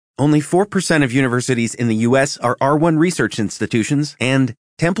Only 4% of universities in the U.S. are R1 research institutions, and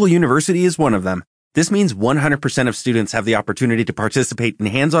Temple University is one of them. This means 100% of students have the opportunity to participate in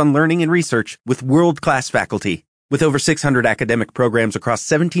hands-on learning and research with world-class faculty. With over 600 academic programs across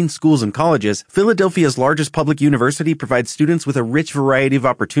 17 schools and colleges, Philadelphia's largest public university provides students with a rich variety of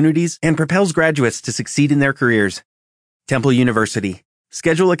opportunities and propels graduates to succeed in their careers. Temple University.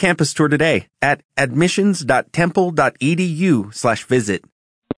 Schedule a campus tour today at admissions.temple.edu/visit.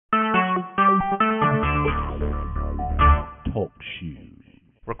 Talk shoes.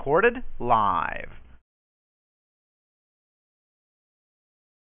 Recorded live.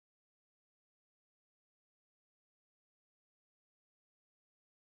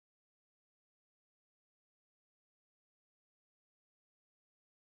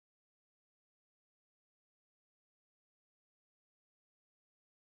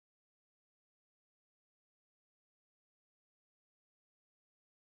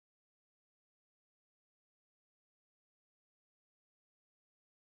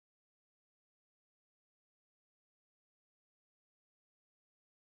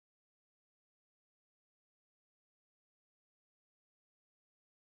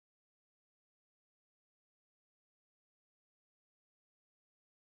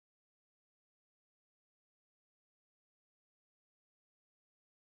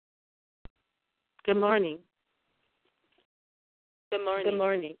 Good morning. Good morning. Good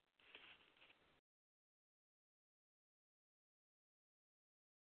morning.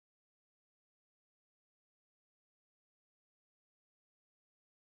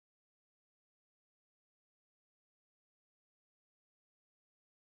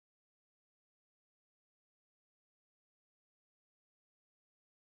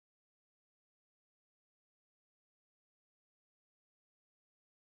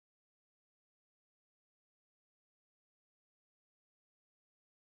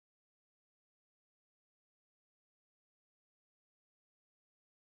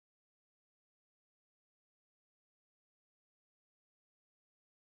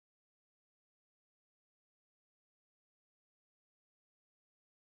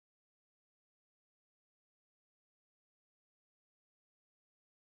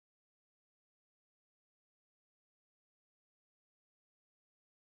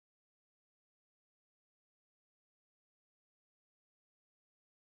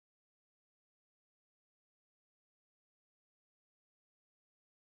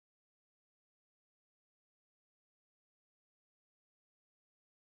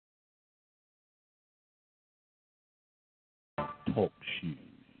 Talk shoes.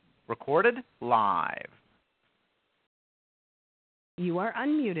 Recorded live. You are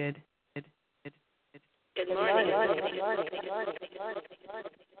unmuted. Good morning. Good morning.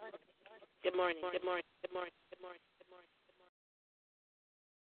 Good morning. Good morning. Good morning.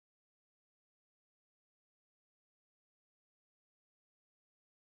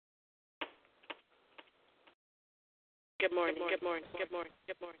 Good morning. Good morning. Good morning. Good morning. Good morning. Good morning. Good morning.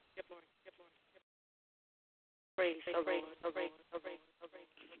 Good morning. Good morning. Praise the Lord.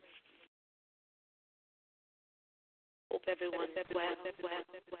 Hope everyone is well.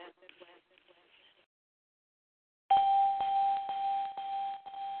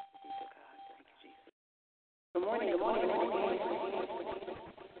 Good morning. Good morning.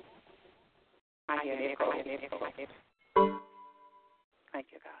 I hear echo. Thank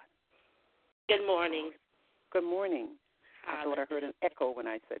you, God. Good morning. Good morning. I thought I heard an echo when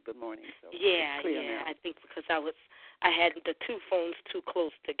I said good morning. So yeah. I think because I had the two phones too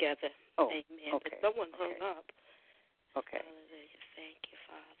close together. Oh, amen. Okay. But someone hung up. Okay. Hallelujah. Thank you,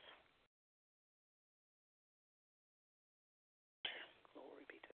 Father. Glory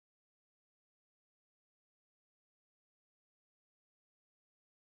be to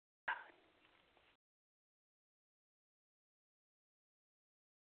God.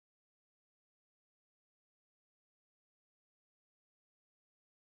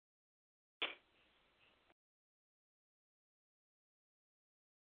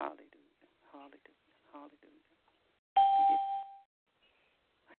 Hallelujah. Hallelujah. Hallelujah.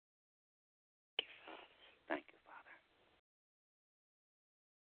 Thank you, Father.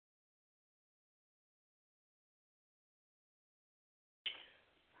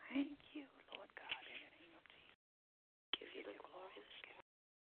 Thank you, Lord God, in the name of Jesus. Give you the glory.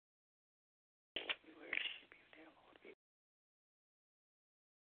 We worship you, dear Lord. We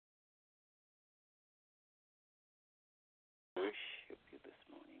worship you this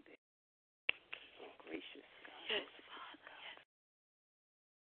morning, dear. So gracious God.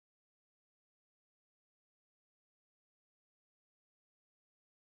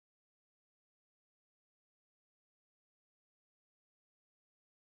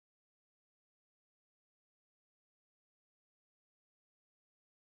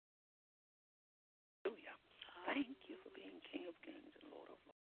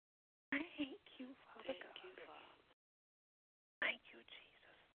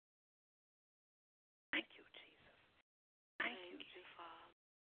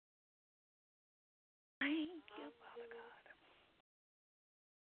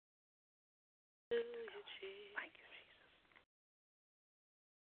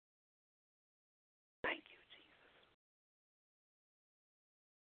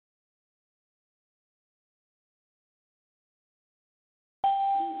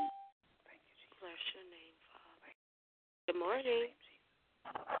 bless your name, Father. Good morning.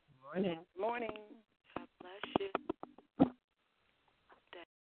 Morning. Morning. God bless you.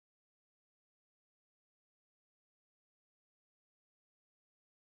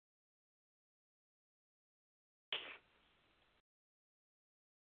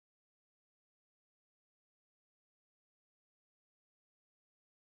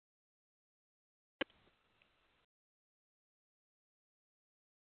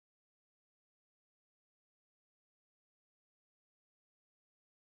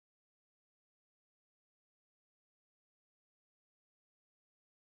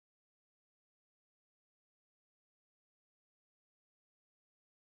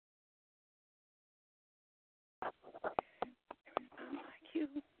 Like you.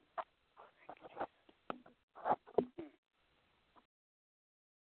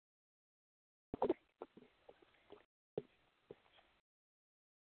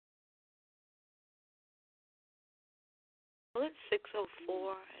 Well, it's 6:04,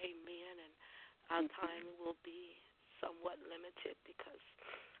 amen, and our time will be somewhat limited because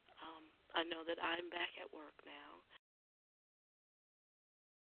I know that I'm back at work now.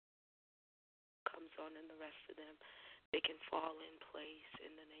 Comes on and the rest of them, they can fall in place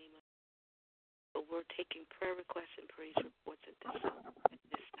in the name of. But we're taking prayer requests and praise reports at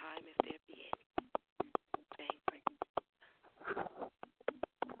this time, if there be any. Thank you.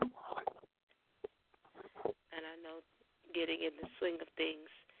 And I know getting in the swing of things,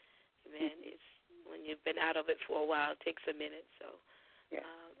 man, is when you've been out of it for a while, it takes a minute. So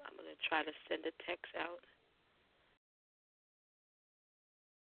I'm going to try to send a text out.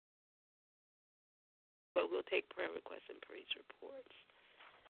 But we'll take prayer requests and praise reports.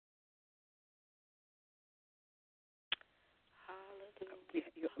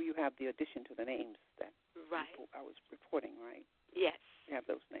 Hallelujah. You have the addition to the names that right. I was reporting, right? Yes. You have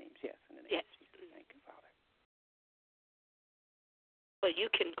those names, yes, in the name yes. of Jesus. Thank you, Father. But you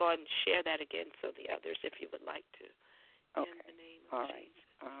can go ahead and share that again so the others, if you would like to. Okay. In the name of all right.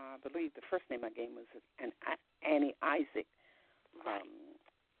 Jesus. I believe the first name I gave was Annie Isaac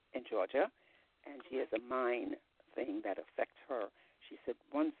in Georgia, and she has a mind thing that affects her. She said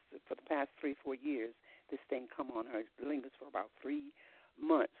once for the past 3-4 years, this thing come on her. It lingers for about 3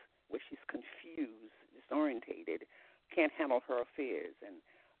 months where she's confused, disorientated, can't handle her affairs, and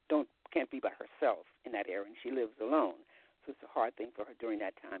can't be by herself in that area, and she lives alone. So it's a hard thing for her during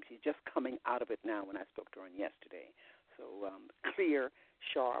that time. She's just coming out of it now when I spoke to her yesterday. So clear,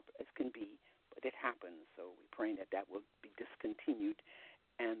 sharp as can be, but it happens. So we're praying that will be discontinued.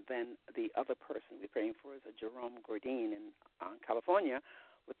 And then the other person we're praying for is a Jerome Gordine in California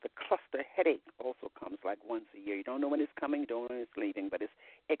with the cluster headache. Also comes like once a year. You don't know when it's coming, don't know when it's leaving, but it's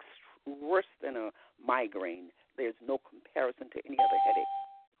worse than a migraine. There's no comparison to any other headache.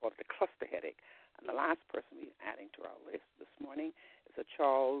 It's called the cluster headache. And the last person we're adding to our list this morning is a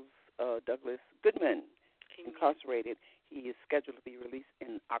Charles Douglas Goodman, incarcerated. He is scheduled to be released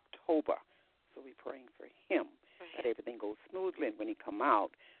in October. So we're praying for him, that everything goes smoothly, and when he come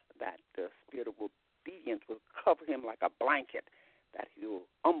out, that the spirit of obedience will cover him like a blanket, that he will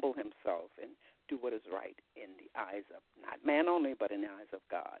humble himself and do what is right in the eyes of not man only, but in the eyes of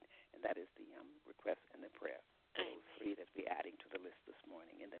God. And that is the request and the prayer. Those 3 that we're adding to the list this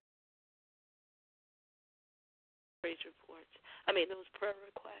morning. In the praise reports. Those prayer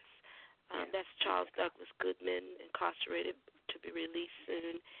requests. That's Charles Douglas Goodman, incarcerated, to be released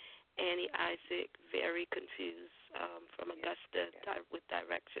soon. Annie Isaac, very confused, from Augusta with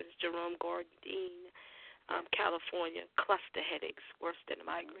directions. Jerome Gordine, California, cluster headaches, worse than a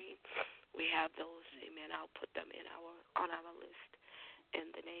migraine. We have those. Amen. I'll put them on our list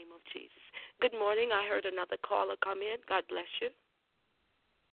in the name of Jesus. Good morning. I heard another caller come in. God bless you.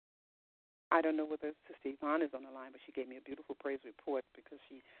 I don't know whether Sister Yvonne is on the line, but she gave me a beautiful praise report because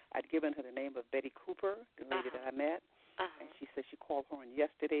I'd given her the name of Betty Cooper, the lady that I met, and she said she called her on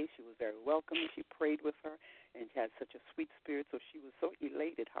yesterday. She was very welcoming. She prayed with her, and she had such a sweet spirit, so she was so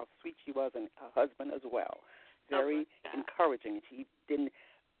elated how sweet she was, and her husband as well. Very encouraging. And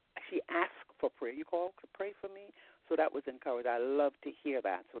she asked for prayer. You called to pray for me? So that was encouraging. I love to hear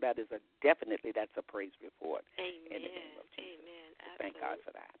that. So that is that's a praise report. Amen. In the name of Jesus. Amen. So thank God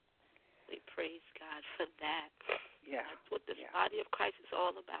for that. We praise God for that. Yeah. That's what the body of Christ is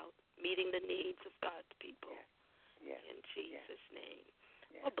all about, meeting the needs of God's people. Yeah. In Jesus' name.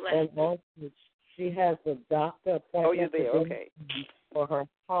 Yeah. Well, bless you. She has a doctor appointment for her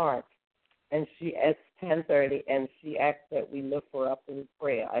heart, and she at 10:30, and she asked that we look her up in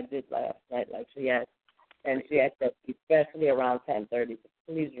prayer. I did last night, like she asked, and she asked that especially around 10:30. So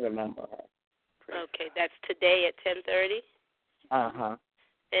please remember her. Okay, that's today at 10:30.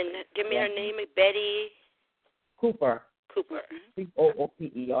 And give me her name, Betty Cooper. Cooper.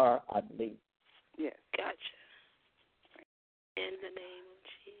 Cooper, I believe. Yes. Gotcha. In the name of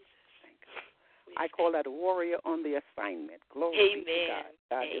Jesus. Thank God. I call that a warrior on the assignment. Glory Amen. be to God.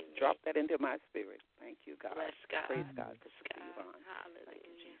 God Amen. just dropped that into my spirit. Thank you, God. Bless God. Praise God. Hallelujah. Thank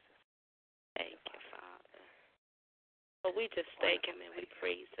you, Jesus. Thank you, Father. Well, we just thank him and we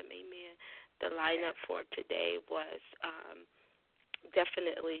praise him. Amen. The lineup for today was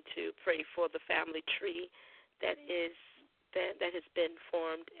definitely to pray for the family tree that has been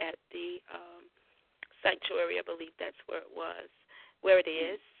formed at the sanctuary. I believe that's where it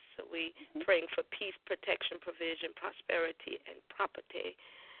is. So we praying for peace, protection, provision, prosperity, and property.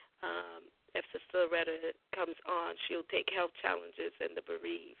 If Sister Loretta comes on, she'll take health challenges and the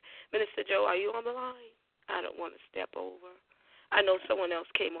bereaved. Minister Joe, are you on the line? I don't want to step over. I know someone else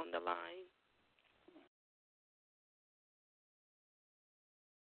came on the line.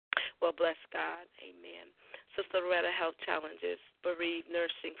 Well, bless God. Amen. Sister Loretta, health challenges, bereaved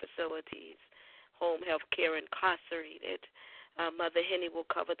nursing facilities, home health care, incarcerated. Mother Henny will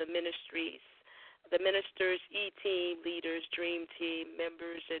cover the ministries, the ministers, E-team, leaders, dream team,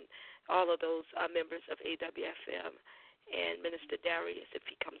 members, and all of those members of AWFM. And Minister Darius, if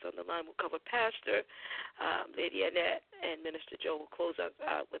he comes on the line, will cover Pastor, Lady Annette, and Minister Joe will close up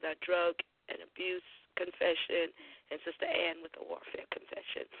with our drug and abuse confession, and Sister Ann with the warfare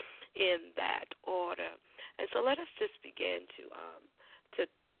confession, in that order. And so let us just begin to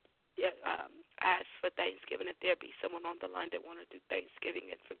ask for Thanksgiving. If there be someone on the line that want to do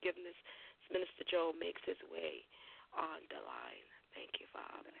Thanksgiving and forgiveness, Minister Joe makes his way on the line. Thank you,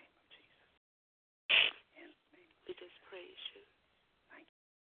 Father. We just praise you. Thank you.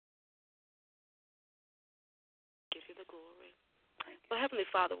 Give you the glory. Well, Heavenly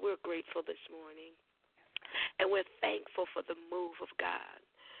Father, we're grateful this morning, and we're thankful for the move of God.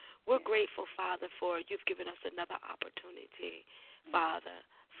 We're grateful, Father, for you've given us another opportunity, Father,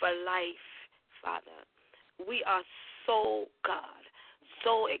 for life, Father. We are so, God,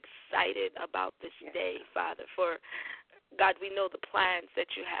 so excited about this day, Father, for, God, we know the plans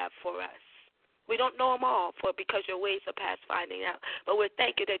that you have for us. We don't know them all because your ways are past finding out. But we're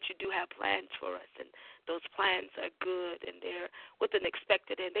thankful that you do have plans for us, and those plans are good, and they're with an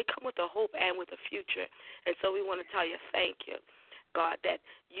expected end. They come with a hope and with a future. And so we want to tell you thank you, God, that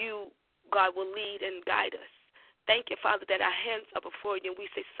you, God, will lead and guide us. Thank you, Father, that our hands are before you, and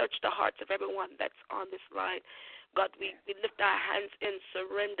we say search the hearts of everyone that's on this line. God, we lift our hands in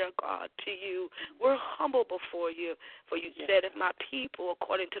surrender, God, to you. We're humble before you, for you said if my people,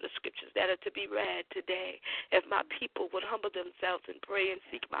 according to the scriptures that are to be read today, if my people would humble themselves and pray and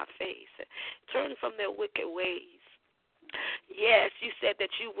seek my face, turn from their wicked ways. Yes, you said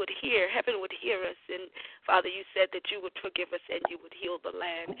that you would hear, heaven would hear us, and Father, you said that you would forgive us and you would heal the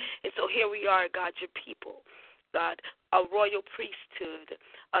land. And so here we are, God, your people. God, a royal priesthood,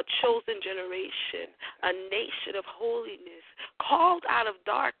 a chosen generation, a nation of holiness, called out of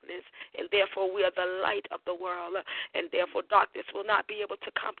darkness, and therefore we are the light of the world, and therefore darkness will not be able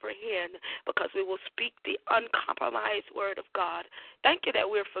to comprehend because we will speak the uncompromised word of God. Thank you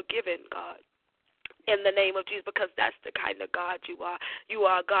that we're forgiven, God, in the name of Jesus, because that's the kind of God you are. You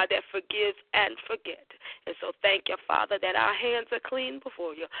are a God that forgives and forget. And so thank you, Father, that our hands are clean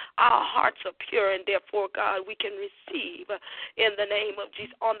before you. Our hearts are pure, and therefore, God, we can receive in the name of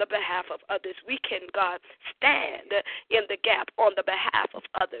Jesus on the behalf of others. We can, God, stand in the gap on the behalf of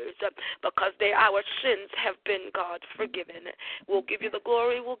others because our sins have been, God, forgiven. We'll give you the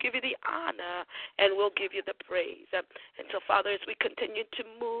glory, we'll give you the honor, and we'll give you the praise. And so, Father, as we continue to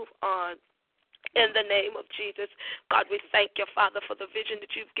move on, in the name of Jesus, God, we thank you, Father, for the vision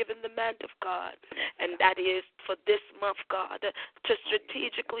that you've given the man of God, and that is for this month, God, to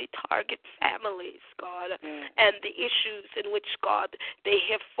strategically target families, God, and the issues in which, God, they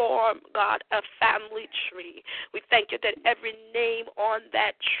have formed, God, a family tree. We thank you that every name on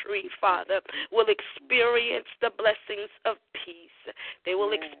that tree, Father, will experience the blessings of peace. They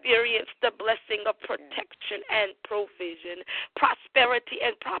will experience the blessing of protection and provision, prosperity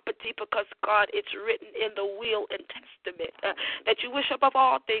and property, because, God, it's written in the will and testament that you wish above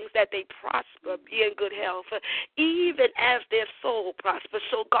all things that they prosper, be in good health, even as their soul prospers.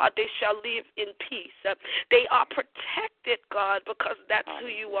 So, God, they shall live in peace. They are protected, God, because that's who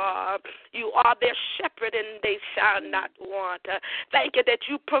you are. You are their shepherd, and they shall not want. Thank you that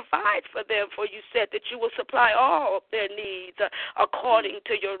you provide for them, for you said that you will supply all of their needs according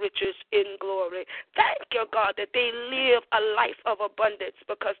to your riches in glory. Thank you, God, that they live a life of abundance,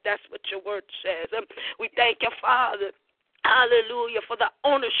 because that's what your word says. We thank you, Father, Hallelujah, for the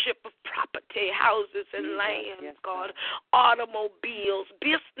ownership of property, houses and lands, God, automobiles,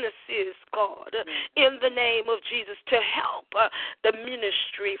 businesses, God, in the name of Jesus, to help the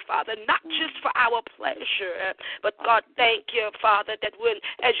ministry, Father, not just for our pleasure, but God, thank you, Father, that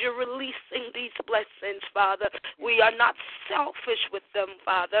as you're releasing these blessings, Father, we are not selfish with them,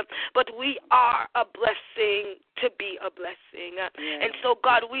 Father, but we are a blessing to be a blessing. And so,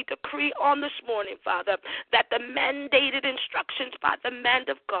 God, we decree on this morning, Father, that the mandated instructions by the man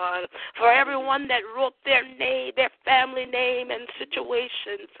of God for everyone that wrote their name, their family name and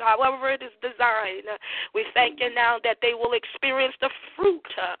situations, however it is designed, we thank you now that they will experience the fruit,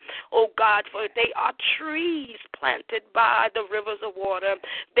 oh God, for they are trees planted by the rivers of water.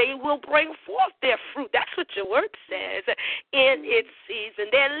 They will bring forth their fruit. That's what your word says, in its season.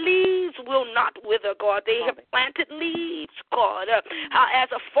 Their leaves will not wither, God. They have planted leaves, God, as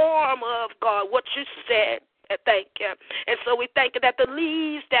a form of, God, what you said. Thank you. And so we thank you that the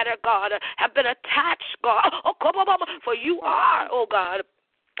leaves that are, God, have been attached, God. Oh, come on, for you are, oh God.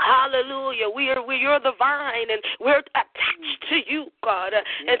 Hallelujah. You're the vine, and we're attached to you, God.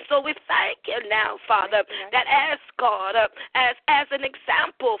 And so we thank you now, Father, that as God, as an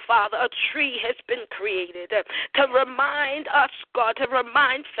example, Father, a tree has been created to remind us, God, to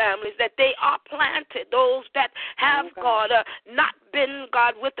remind families that they are planted, those that have, God, not been,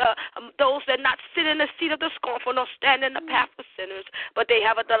 God, with those that not sit in the seat of the scornful, nor stand in the path of sinners, but they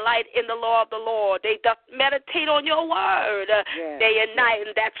have a delight in the law of the Lord. They meditate on your word day and night,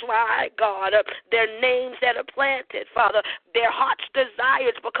 and that's why, God, their names that are planted, Father, their heart's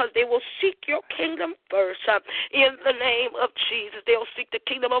desires, because they will seek your kingdom first. In the name of Jesus, they will seek the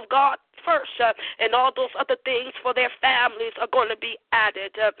kingdom of God first, and all those other things for their families are going to be added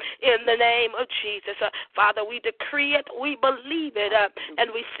in the name of Jesus. Father, we decree it, we believe it,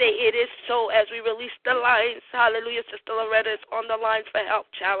 and we say it is so as we release the lines. Hallelujah. Sister Loretta is on the line for health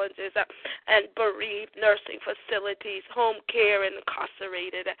challenges and bereaved nursing facilities, home care, and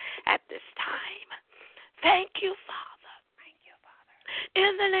incarcerated at this time. Thank you, Father. Thank you, Father.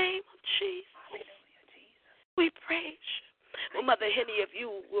 In the name of Jesus. Hallelujah, Jesus. We praise you. Well, Mother Henny, if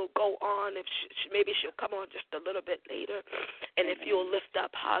you will go on, if maybe she'll come on just a little bit later, and if you'll lift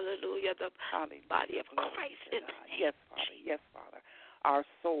up, hallelujah, the body of Christ. Yes, Father. Yes, Father. Our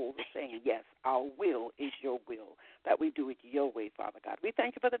soul is saying, yes, our will is your will, that we do it your way, Father God. We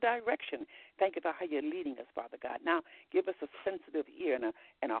thank you for the direction. Thank you for how you're leading us, Father God. Now, give us a sensitive ear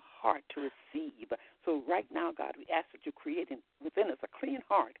and a heart to receive. So right now, God, we ask that you create within us a clean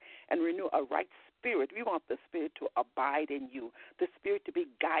heart and renew a right spirit. We want the spirit to abide in you, the spirit to be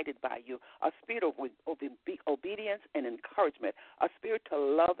guided by you, a spirit of obedience and encouragement, a spirit to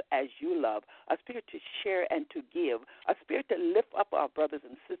love as you love, a spirit to share and to give, a spirit to lift up our brothers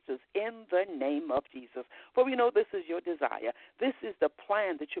and sisters in the name of Jesus. For we know this is your desire. This is the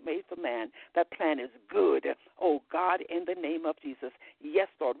plan that you made for man. That plan is good. Oh, God, in the name of Jesus. Yes,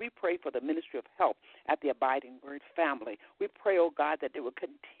 Lord, we pray for the ministry of help at the Abiding Word family. We pray, oh, God, that they will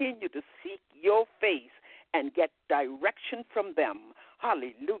continue to seek your face and get direction from them.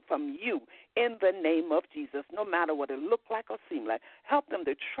 Hallelujah, from you in the name of Jesus, no matter what it look like or seem like. Help them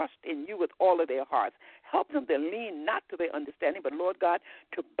to trust in you with all of their hearts. Help them to lean not to their understanding, but, Lord God,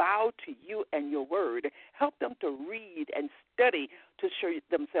 to bow to you and your word. Help them to read and study to show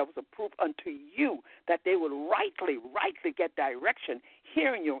themselves approved unto you, that they will rightly get direction,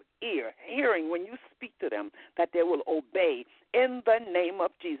 hearing your ear, hearing when you speak to them, that they will obey in the name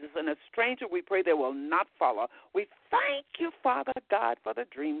of Jesus. And a stranger, we pray, they will not follow. We thank you, Father God, for the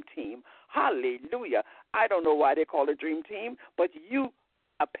dream team. Hallelujah. I don't know why they call it dream team, but you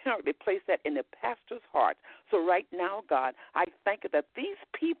apparently placed that in the pastor's heart. So right now, God, I thank you that these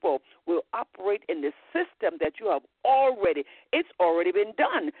people will operate in the system that you have already. It's already been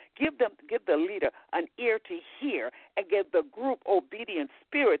done. Give the leader an ear to hear, and give the group obedient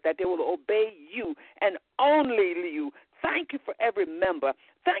spirit that they will obey you and only you. Thank you for every member.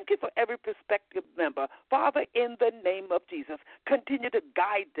 Thank you for every prospective member. Father, in the name of Jesus, continue to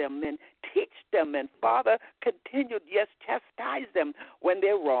guide them and teach them. And, Father, continue, yes, chastise them when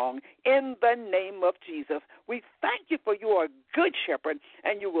they're wrong. In the name of Jesus, we thank you for you are a good shepherd,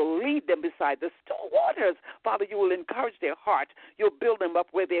 and you will lead them beside the still waters. Father, you will encourage their hearts. You'll build them up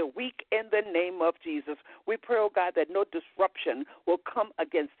where they're weak in the name of Jesus. We pray, oh God, that no disruption will come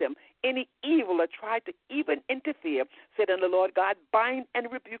against them. Any evil that tried to even interfere, said in the Lord God, bind and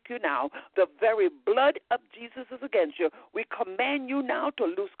rebuke you now. The very blood of Jesus is against you. We command you now to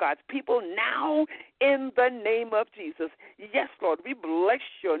loose God's people now in the name of Jesus. Yes, Lord, we bless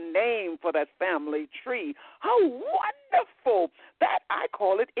your name for that family tree. How wonderful! That, I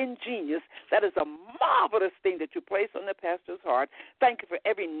call it ingenious. That is a marvelous thing that you place on the pastor's heart. Thank you for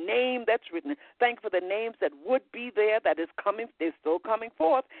every name that's written. Thank you for the names that would be there, that is coming, is still coming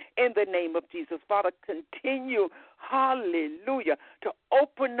forth in the name of Jesus. Father, continue, hallelujah, to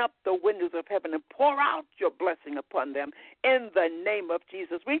open up the windows of heaven and pour out your blessing upon them in the name of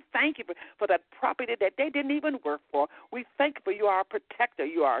Jesus. We thank you for that property that they didn't even work for. We thank you for you are our protector,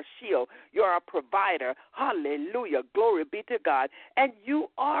 you are our shield, you are our provider. Hallelujah. Glory be to God. And you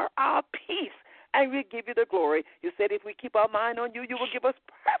are our peace. And we give you the glory. You said if we keep our mind on you, you will give us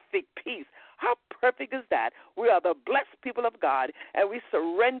perfect peace. How perfect is that? We are the blessed people of God, and we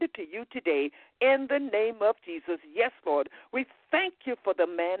surrender to you today in the name of Jesus. Yes, Lord, we thank you for the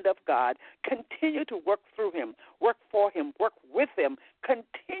man of God. Continue to work through him, work for him, work with him.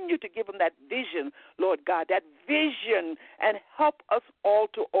 Continue to give him that vision, Lord God, that vision, and help us all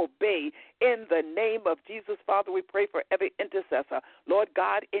to obey in the name of Jesus. Father, we pray for every intercessor. Lord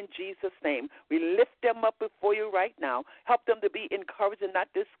God, in Jesus' name, we lift them up before you right now. Help them to be encouraged and not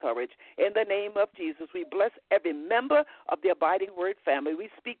discouraged. In the name of Jesus, we bless every member of the Abiding Word family. We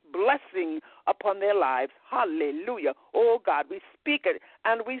speak blessing upon their lives. Hallelujah. Oh, God, we speak it,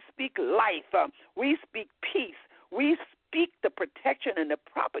 and we speak life. We speak peace. We speak the protection and the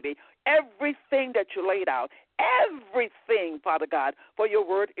property, everything that you laid out, everything, Father God, for your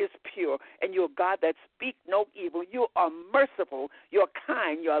word is pure, and you're God that speak no evil. You are merciful, you're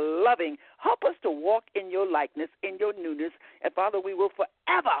kind, you're loving. Help us to walk in your likeness, in your newness, and Father, we will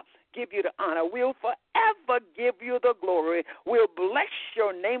forever give you the honor. We'll forever give you the glory. We'll bless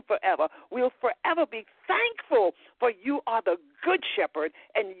your name forever. We'll forever be thankful, for you are the good shepherd.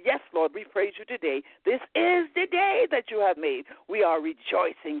 And yes, Lord, we praise you today. This is the day that you have made. We are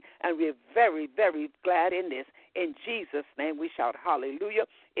rejoicing, and we're very, very glad in this. In Jesus' name we shout hallelujah.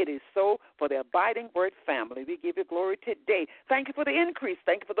 It is so for the Abiding Word family. We give you glory today. Thank you for the increase.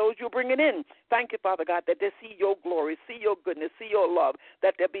 Thank you for those you're bringing in. Thank you, Father God, that they see your glory, see your goodness, see your love,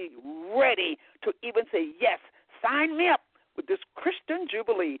 that they'll be ready to even say, yes, sign me up with this Christian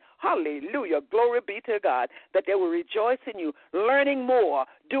Jubilee. Hallelujah. Glory be to God, that they will rejoice in you, learning more,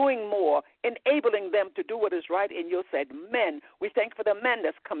 doing more, enabling them to do what is right in your said. Men, we thank you for the men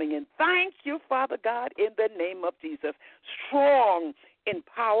that's coming in. Thank you, Father God, in the name of Jesus. Strong in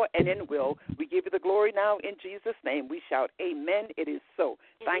power and in will. We give you the glory now in Jesus' name. We shout, amen. It is so.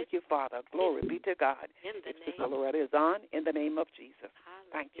 Thank you, Father. Glory be to God. Sister Loretta is on in the name of Jesus.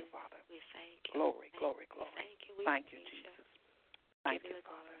 Thank you, Father. We thank you. Glory, glory, glory. Thank you. Thank you, Jesus. Thank you,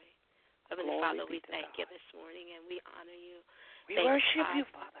 Father. Heavenly Father, we thank you this morning, and we honor you. We worship you,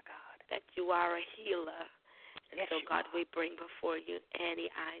 Father God. That you are a healer. And yes, so, God, we bring before you Annie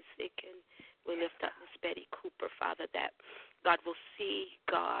Isaac, and we lift up Miss Betty Cooper, Father, that God will see,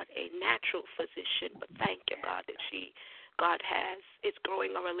 God, a natural physician, but thank you, God, that she, God, is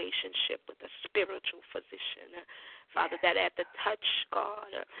growing a relationship with a spiritual physician. Father, that at the touch,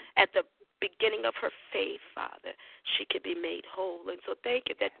 God, at the beginning of her faith, Father, she could be made whole. And so thank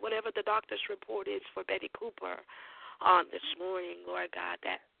you that whatever the doctor's report is for Betty Cooper on this morning, Lord God,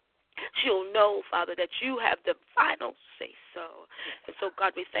 that she'll know, Father, that you have the final say-so. And so,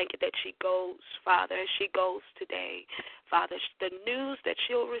 God, we thank you that she goes, Father, as she goes today, Father, the news that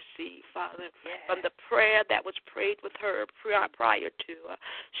she'll receive, Father, from the prayer that was prayed with her prior to,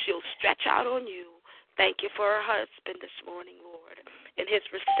 she'll stretch out on you. Thank you for her husband this morning, Lord, and his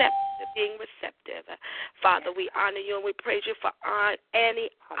being receptive. Father, we honor you and we praise you for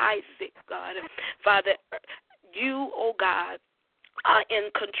Annie Isaac, God. Father, you, oh God, are in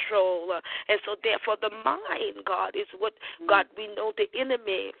control. And so therefore the mind, God, is what, God, we know the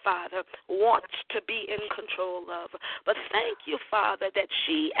enemy, Father, wants to be in control of. But thank you, Father, that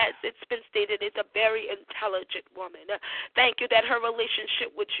she, as it's been stated, is a very intelligent woman. Thank you that her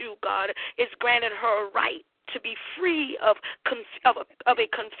relationship with you, God, is granted her a right to be free of a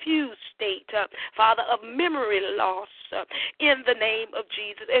confused state, Father, of memory loss in the name of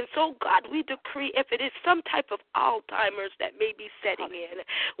Jesus. And so, God, we decree if it is some type of Alzheimer's that may be setting in,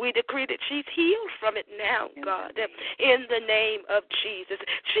 we decree that she's healed from it now, God, in the name of Jesus.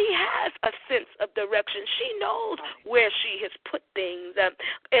 She has a sense of direction. She knows where she has put things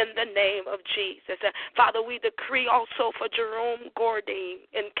in the name of Jesus. Father, we decree also for Jerome Gordine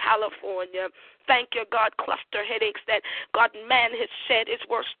in California. Thank you, God, cluster headaches that, God, man has said is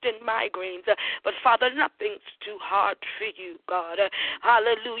worse than migraines. But, Father, nothing's too hard worked for you, God.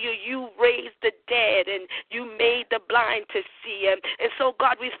 Hallelujah. You raised the dead and you made the blind to see. And so,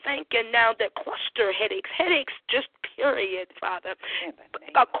 God, we thank you now that cluster headaches, just period, Father.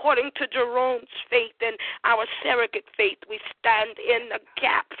 According to Jerome's faith and our surrogate faith, we stand in the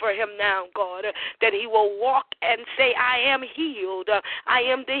gap for him now, God, that he will walk and say, I am healed. I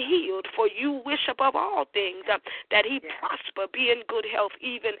am the healed. For you wish above all things that he prosper, be in good health,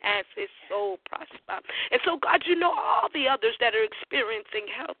 even as his soul prosper. And so, God, you know all the others that are experiencing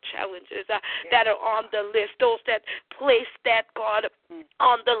health challenges that are on the list, those that place that, God,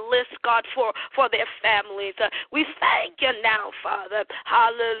 on the list, God, for their families. We thank you now, Father,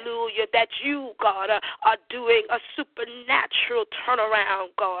 hallelujah, that you, God, are doing a supernatural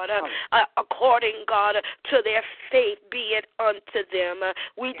turnaround, God, according, God, to their faith, be it unto them.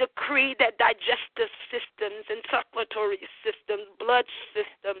 We decree that digestive systems and circulatory systems, blood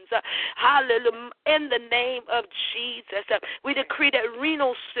systems, hallelujah, in the name of Jesus, we decree that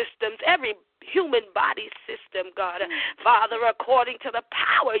renal systems, every human body system, God. Father, according to the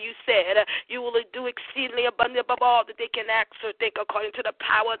power you said, you will do exceedingly abundantly above all that they can ask or think, according to the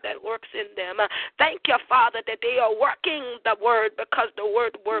power that works in them. Thank you, Father, that they are working the word, because the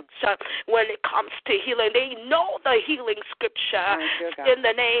word works when it comes to healing. They know the healing scripture in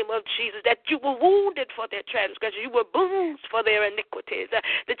the name of Jesus, that you were wounded for their transgressions, you were bruised for their iniquities.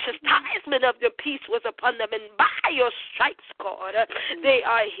 The chastisement of your peace was upon them, and by your stripes, God, they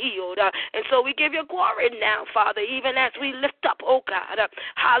are healed. And so we give you glory now, Father, even as we lift up, oh God,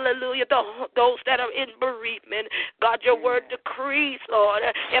 hallelujah, those that are in bereavement. God, your word decrees, Lord,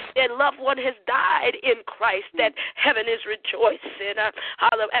 if their loved one has died in Christ, that heaven is rejoicing,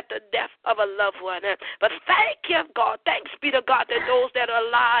 hallelujah, at the death of a loved one. But thank you, God, thanks be to God, that those that are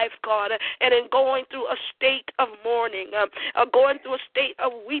alive, God, and in going through a state of mourning, going through a state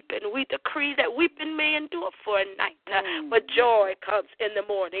of weeping, we decree that weeping may endure for a night, but joy comes in the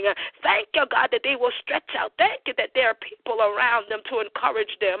morning. Thank you, God, that they will stretch out. Thank you that there are people around them to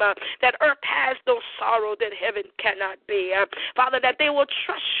encourage them, that earth has no sorrow that heaven cannot bear. Father, that they will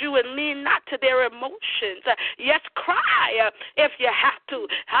trust you and lean not to their emotions. Yes, cry if you have to.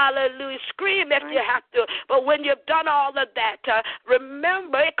 Hallelujah. Scream if you have to. But when you've done all of that,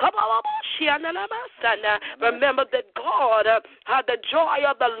 remember that God, the joy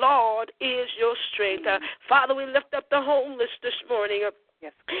of the Lord is your strength. Father, we lift up the homeless this morning.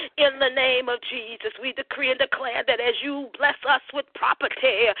 Yes. In the name of Jesus, we decree and declare that as you bless us with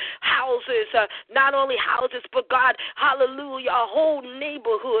property, houses, not only houses, but God, hallelujah, a whole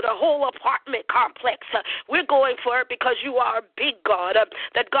neighborhood, a whole apartment complex, we're going for it because you are a big God,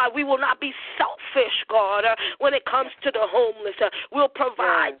 that God, we will not be selfish, God, when it comes to the homeless. We'll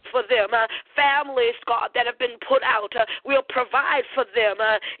provide for them. Families, God, that have been put out, we'll provide for them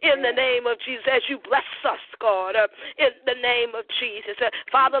in the name of Jesus as you bless us, God, in the name of Jesus.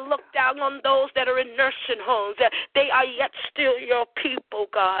 Father, look down on those that are in nursing homes. They are yet still your people,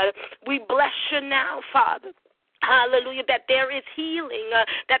 God. We bless you now, Father. Hallelujah, that there is healing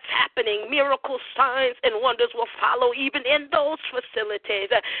that's happening. Miracles, signs, and wonders will follow even in those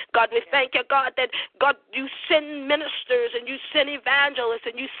facilities. God, we thank you, God, that, God, you send ministers and you send evangelists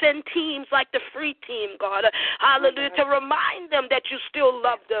and you send teams like the free team, God. Hallelujah, to remind them that you still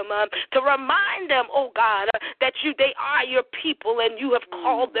love them, to remind them, oh God, that they are your people and you have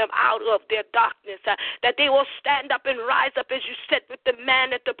called them out of their darkness, that they will stand up and rise up as you said with the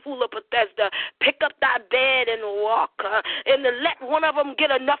man at the pool of Bethesda. Pick up thy bed and walk, and let one of them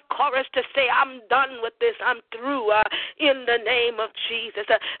get enough courage to say, I'm done with this, I'm through, in the name of Jesus.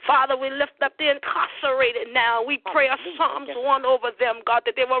 Father, we lift up the incarcerated now. We pray a Psalms 1 over them, God,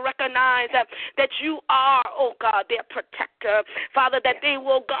 that they will recognize that you are, oh God, their protector. Father, that they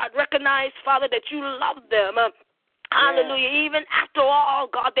will, God, recognize, Father, that you love them. Hallelujah. Even after all,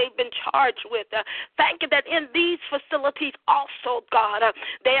 God, they've been charged with. Thank you that in these facilities also, God,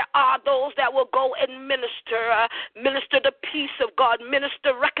 there are those that will go and minister the peace of God,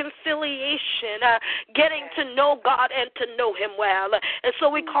 minister reconciliation, getting to know God and to know him well. And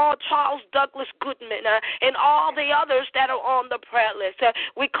so we call Charles Douglas Goodman and all the others that are on the prayer list.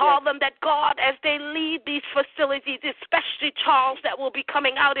 We call them that, God, as they lead these facilities, especially Charles that will be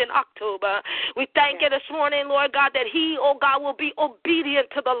coming out in October. We thank you this morning, Lord God, that he, oh God, will be obedient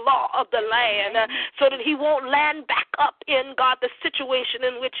to the law of the land so that he won't land back up in, God, the situation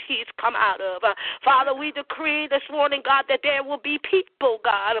in which he's come out of. Father, we decree this morning, God, that there will be people,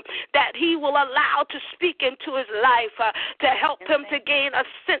 God, that he will allow to speak into his life to help him to gain a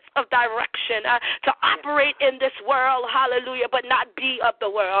sense of direction, to operate in this world, hallelujah, but not be of the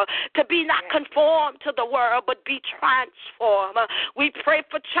world, to be not conformed to the world, but be transformed. We pray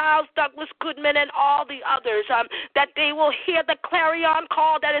for Charles Douglas Goodman and all the others that they will hear the clarion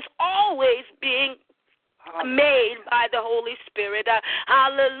call that is always being made by the Holy Spirit.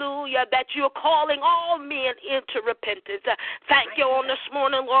 Hallelujah, that you're calling all men into repentance. Thank you on this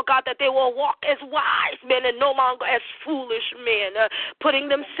morning, Lord God, that they will walk as wise men and no longer as foolish men, putting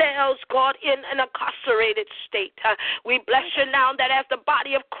themselves, God, in an incarcerated state. We bless you now that as the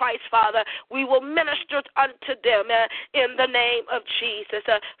body of Christ, Father, we will minister unto them in the name of Jesus.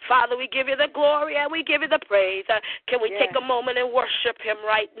 Father, we give you the glory and we give you the praise. Can we take a moment and worship him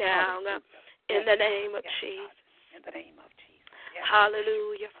right now? In the name of Jesus. In the name of Jesus. Yes.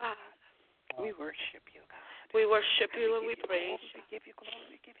 Hallelujah, Father. We worship you, God. We worship you and we praise you. We give you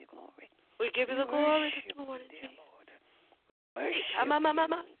glory. We give you glory. We give you the glory this morning, dear Jesus. Lord. Worship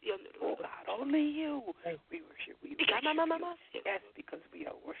you. Oh, God, only you. We worship. We worship you. Yes, because we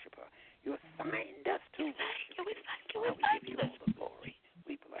are a worshiper. You assigned us to worship you. We thank you. We give you all the glory.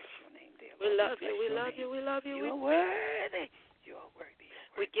 We bless your name, dear Lord. We love you. We love you. We love you. You are worthy. You are worthy.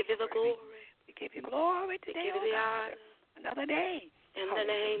 We give you the glory. We give you glory today. We give you the honor. Another day. In the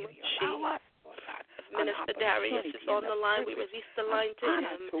name of Jesus. If Minister Darius is on the line, we release the line to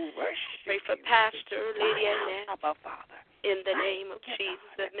him. Pray for Pastor Lady Annette. In the name of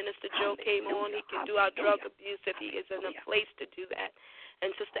Jesus. If Minister Joe came on, he can do our drug abuse if he is in a place to do that.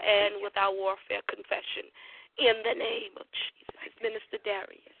 And Sister Ann with our warfare confession. In the name of Jesus. It's Minister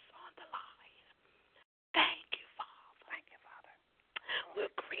Darius on the line. Thank you, Father. Thank you, Father.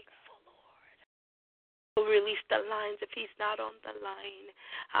 We're grateful. We'll release the lines if he's not on the line.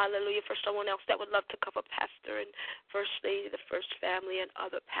 Hallelujah. For someone else that would love to cover Pastor and First Lady, the First Family, and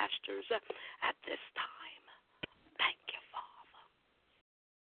other pastors at this time. Thank you, Father.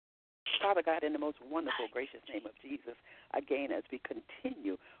 Father God, in the most wonderful, gracious name of Jesus, again, as we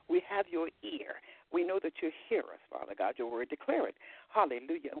continue, we have your ear. We know that you hear us, Father God. Your word declare it.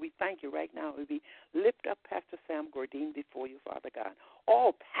 Hallelujah. And we thank you right now. We lift up Pastor Sam Gordine before you, Father God.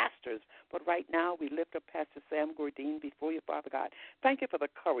 All pastors, but right now we lift up Pastor Sam Gordine before you, Father God. Thank you for the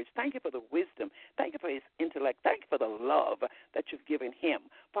courage. Thank you for the wisdom. Thank you for his intellect. Thank you for the love that you've given him.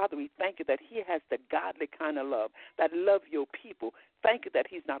 Father, we thank you that he has the godly kind of love, that love your people. Thank you that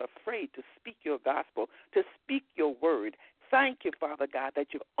he's not afraid to speak your gospel, to speak your word. Thank you, Father God,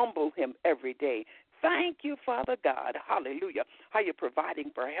 that you humble him every day. Thank you, Father God, hallelujah, how you're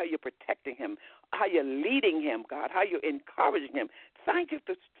providing for him, how you're protecting him, how you're leading him, God, how you're encouraging him. Thank you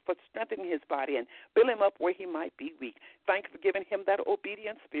for strengthening his body and build him up where he might be weak. Thank you for giving him that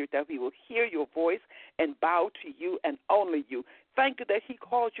obedient spirit that he will hear your voice and bow to you and only you. Thank you that he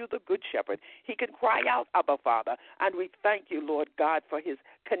calls you the good shepherd. He can cry out, Abba, Father. And we thank you, Lord God, for his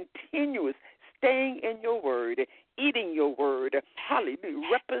continuous staying in your word, eating your word, hallelujah,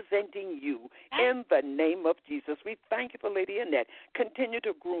 representing you in the name of Jesus. We thank you for Lady Annette. Continue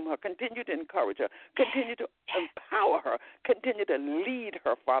to groom her, continue to encourage her, continue to empower her, continue to lead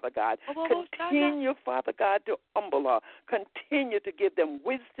her, Father God. Continue, Father God, to humble her. Continue to give them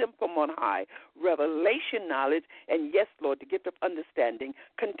wisdom from on high, revelation knowledge, and yes, Lord, the gift of understanding.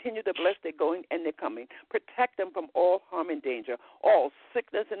 Continue to bless their going and their coming. Protect them from all harm and danger, all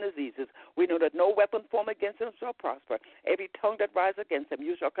sickness and diseases. We know that no weapon formed against them shall prosper. Every tongue that rises against them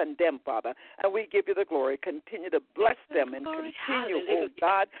you shall condemn, Father. And we give you the glory. Continue to bless them and continue, oh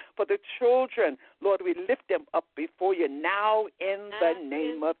God, for the children. Lord, we lift them up before you now in the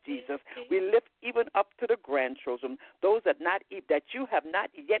name of Jesus. We lift even up to the grandchildren, those that you have not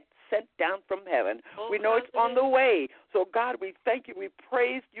yet sent down from heaven. We know it's on the way. So, God, we thank you. We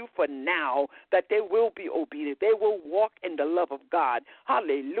praise you for now that they will be obedient. They will walk in the love of God.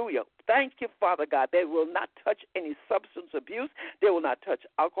 Hallelujah. Thank you, Father God. They will not touch any substance abuse. They will not touch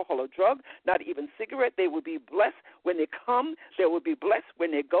alcohol or drug, not even cigarette. They will be blessed when they come. They will be blessed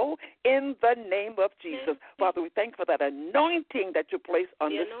when they go in the name of Jesus. Father, we thank you for that anointing that you place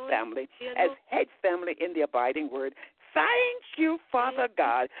on this family as head family in the abiding word. Thank you, Father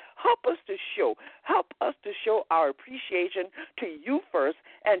God. Help us to show our appreciation to you first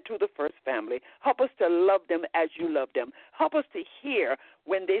and to the first family. Help us to love them as you love them. Help us to hear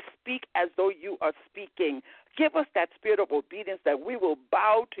when they speak as though you are speaking. Give us that spirit of obedience that we will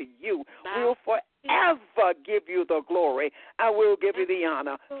bow to you. We will forever give you the glory, and we will give you the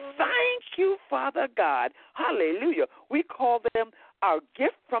honor. Thank you, Father God. Hallelujah. We call them our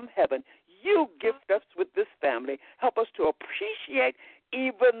gift from heaven. You gift us with this family. Help us to appreciate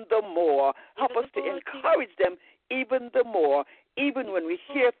even the more. Help us to encourage them even the more. Even when we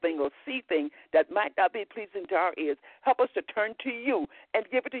hear things or see things that might not be pleasing to our ears, help us to turn to you and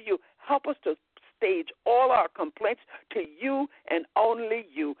give it to you. Help us to stage all our complaints to you and only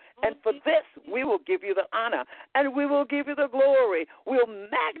you. And for this, we will give you the honor and we will give you the glory. We'll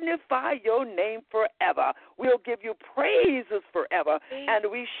magnify your name forever. We'll give you praises forever, and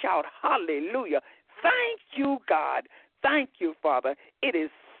we shout hallelujah. Thank you, God. Thank you, Father. It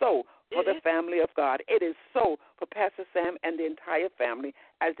is so for the family of God. It is so for Pastor Sam and the entire family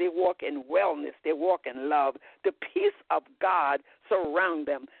as they walk in wellness, they walk in love. The peace of God surround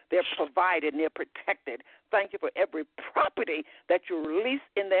them. They're provided and they're protected. Thank you for every property that you release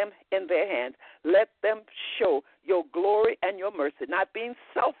in their hands. Let them show your glory and your mercy, not being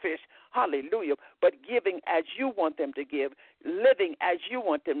selfish, hallelujah, but giving as you want them to give, living as you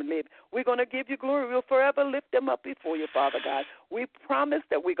want them to live. We're going to give you glory. We'll forever lift them up before you, Father God. We promise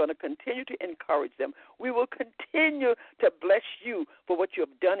that we're going to continue to encourage them. We will continue to bless you for what you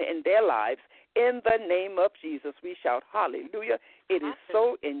have done in their lives. In the name of Jesus, we shout hallelujah. It is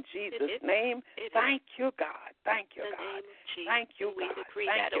so in Jesus' name. Thank you, God. Thank you, God. Thank you, God. We decree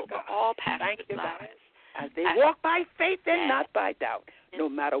that over all pastors' lives. As they walk by faith and not by doubt,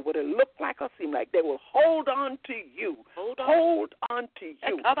 no matter what it look like or seem like, they will hold on to you. Hold on to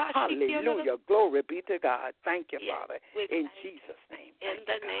you. Hallelujah. Glory be to God. Thank you, Father. In Jesus' name. In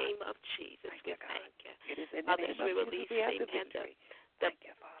the name of Jesus, we thank you. It is in the name of Jesus we have the victory. The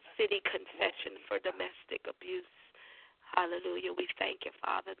city confession for domestic abuse. Hallelujah. We thank you,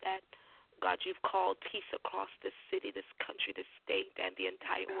 Father, that, God, you've called peace across this city, this country, this state, and the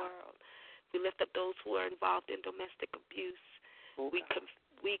entire world. We lift up those who are involved in domestic abuse. We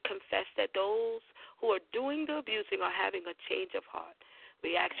confess that those who are doing the abusing are having a change of heart.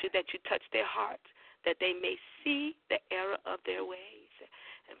 We ask you that you touch their hearts, that they may see the error of their ways.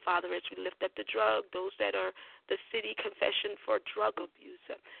 And, Father, as we lift up the those that are the city confession for drug abuse,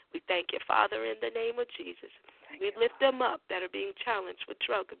 we thank you, Father, in the name of Jesus. We lift them up that are being challenged with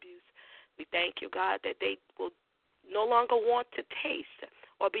drug abuse. We thank you, God, that they will no longer want to taste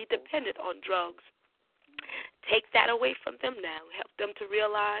or be dependent on drugs. Take that away from them now. Help them to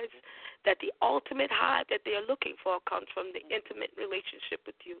realize that the ultimate high that they are looking for comes from the intimate relationship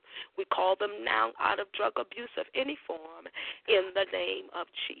with you. We call them now out of drug abuse of any form in the name of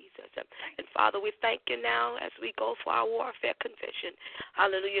Jesus. And, Father, we thank you now as we go for our warfare confession.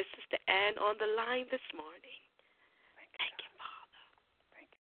 Hallelujah. Sister Ann on the line this morning. Thank you, Father.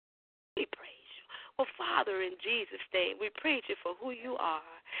 We praise you. Well, Father, in Jesus' name, we praise you for who you are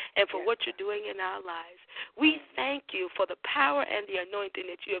and for what you're doing in our lives. We thank you for the power and the anointing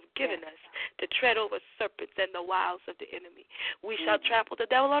that you have given us to tread over serpents and the wiles of the enemy. We shall trample the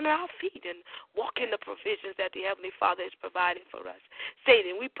devil under our feet and walk in the provisions that the Heavenly Father has provided for us.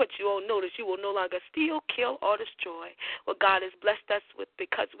 Satan, we put you on notice. You will no longer steal, kill, or destroy what God has blessed us with,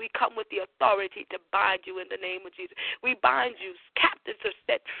 because we come with the authority to bind you in the name of Jesus. We bind you. Captives are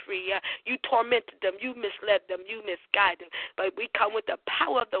set free. You tormented them. You misled them. You misguided them. But we come with the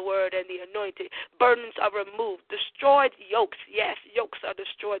power of the word and the anointing. Burdens are removed. Destroyed yokes. Yes, yokes are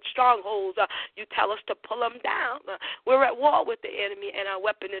destroyed. Strongholds, you tell us to pull them down. We're at war with the enemy, and our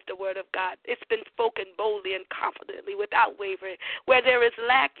weapon is the word of God. It's been spoken boldly and confidently without wavering. Where there is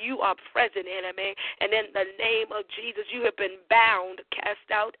lack, you are present, enemy. And in the name of Jesus, you have been bound, cast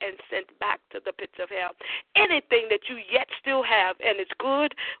out, and sent back to the pits of hell. Anything that you yet still have and it's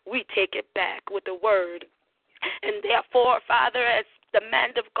good, we take it back with the word. And therefore, Father, as the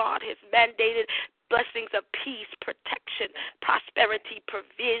man of God has mandated blessings of peace, protection, prosperity,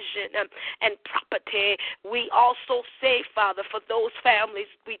 provision, and property, we also say, Father, for those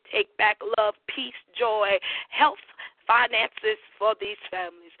families, we take back love, peace, joy, health, finances for these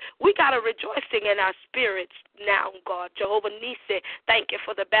families. We got a rejoicing in our spirits now, God. Jehovah Nissi, thank you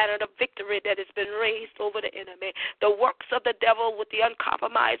for the banner of victory that has been raised over the enemy. The works of the devil with the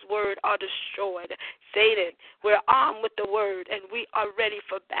uncompromised word are destroyed. Satan, we're armed with the word, and we are ready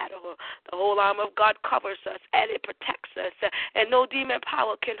for battle. The whole armor of God covers us, and it protects us, and no demon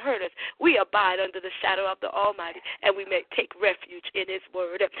power can hurt us. We abide under the shadow of the Almighty, and we may take refuge in his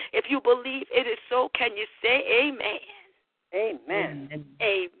word. If you believe it is so, can you say amen? Amen.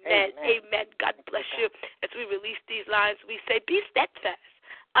 Amen. Amen. God bless you. As we release these lines, we say, be steadfast,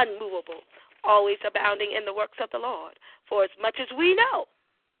 unmovable, always abounding in the works of the Lord. For as much as we know,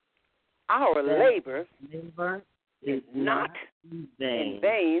 our labor is not in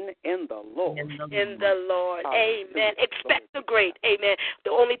vain in the Lord. In the Lord. Amen. Expect the great. Amen.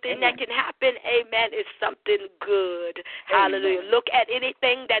 The only thing that can happen, amen, is something good. Hallelujah. Look at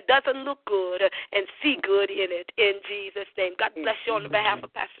anything that doesn't look good and see good in it. In Jesus' name. God bless you on behalf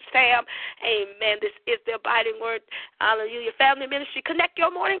of Pastor Sam. Amen. This is the abiding word. Hallelujah. Family ministry. Connect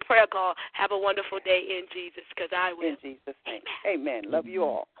your morning prayer call. Have a wonderful day in Jesus, because I will. In Jesus' name. Amen. Love you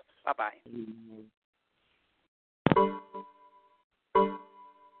all. Bye-bye.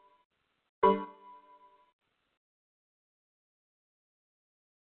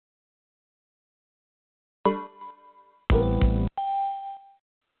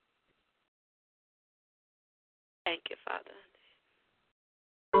 Thank you, Father.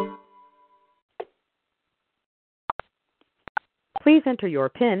 Please enter your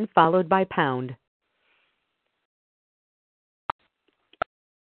PIN followed by pound.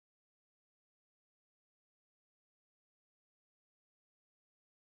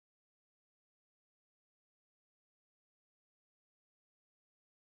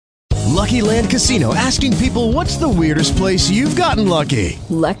 Lucky Land Casino, asking people, what's the weirdest place you've gotten lucky?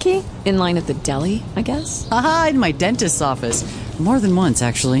 Lucky? In line at the deli, I guess? Aha, in my dentist's office. More than once,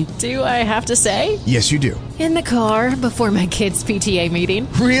 actually. Do I have to say? Yes, you do. In the car before my kids' PTA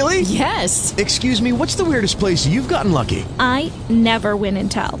meeting. Really? Yes. Excuse me, what's the weirdest place you've gotten lucky? I never win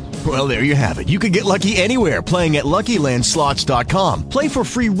and tell. Well, there you have it. You can get lucky anywhere, playing at LuckyLandSlots.com. Play for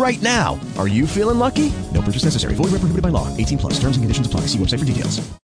free right now. Are you feeling lucky? No purchase necessary. Void where prohibited by law. 18+. Terms and conditions apply. See website for details.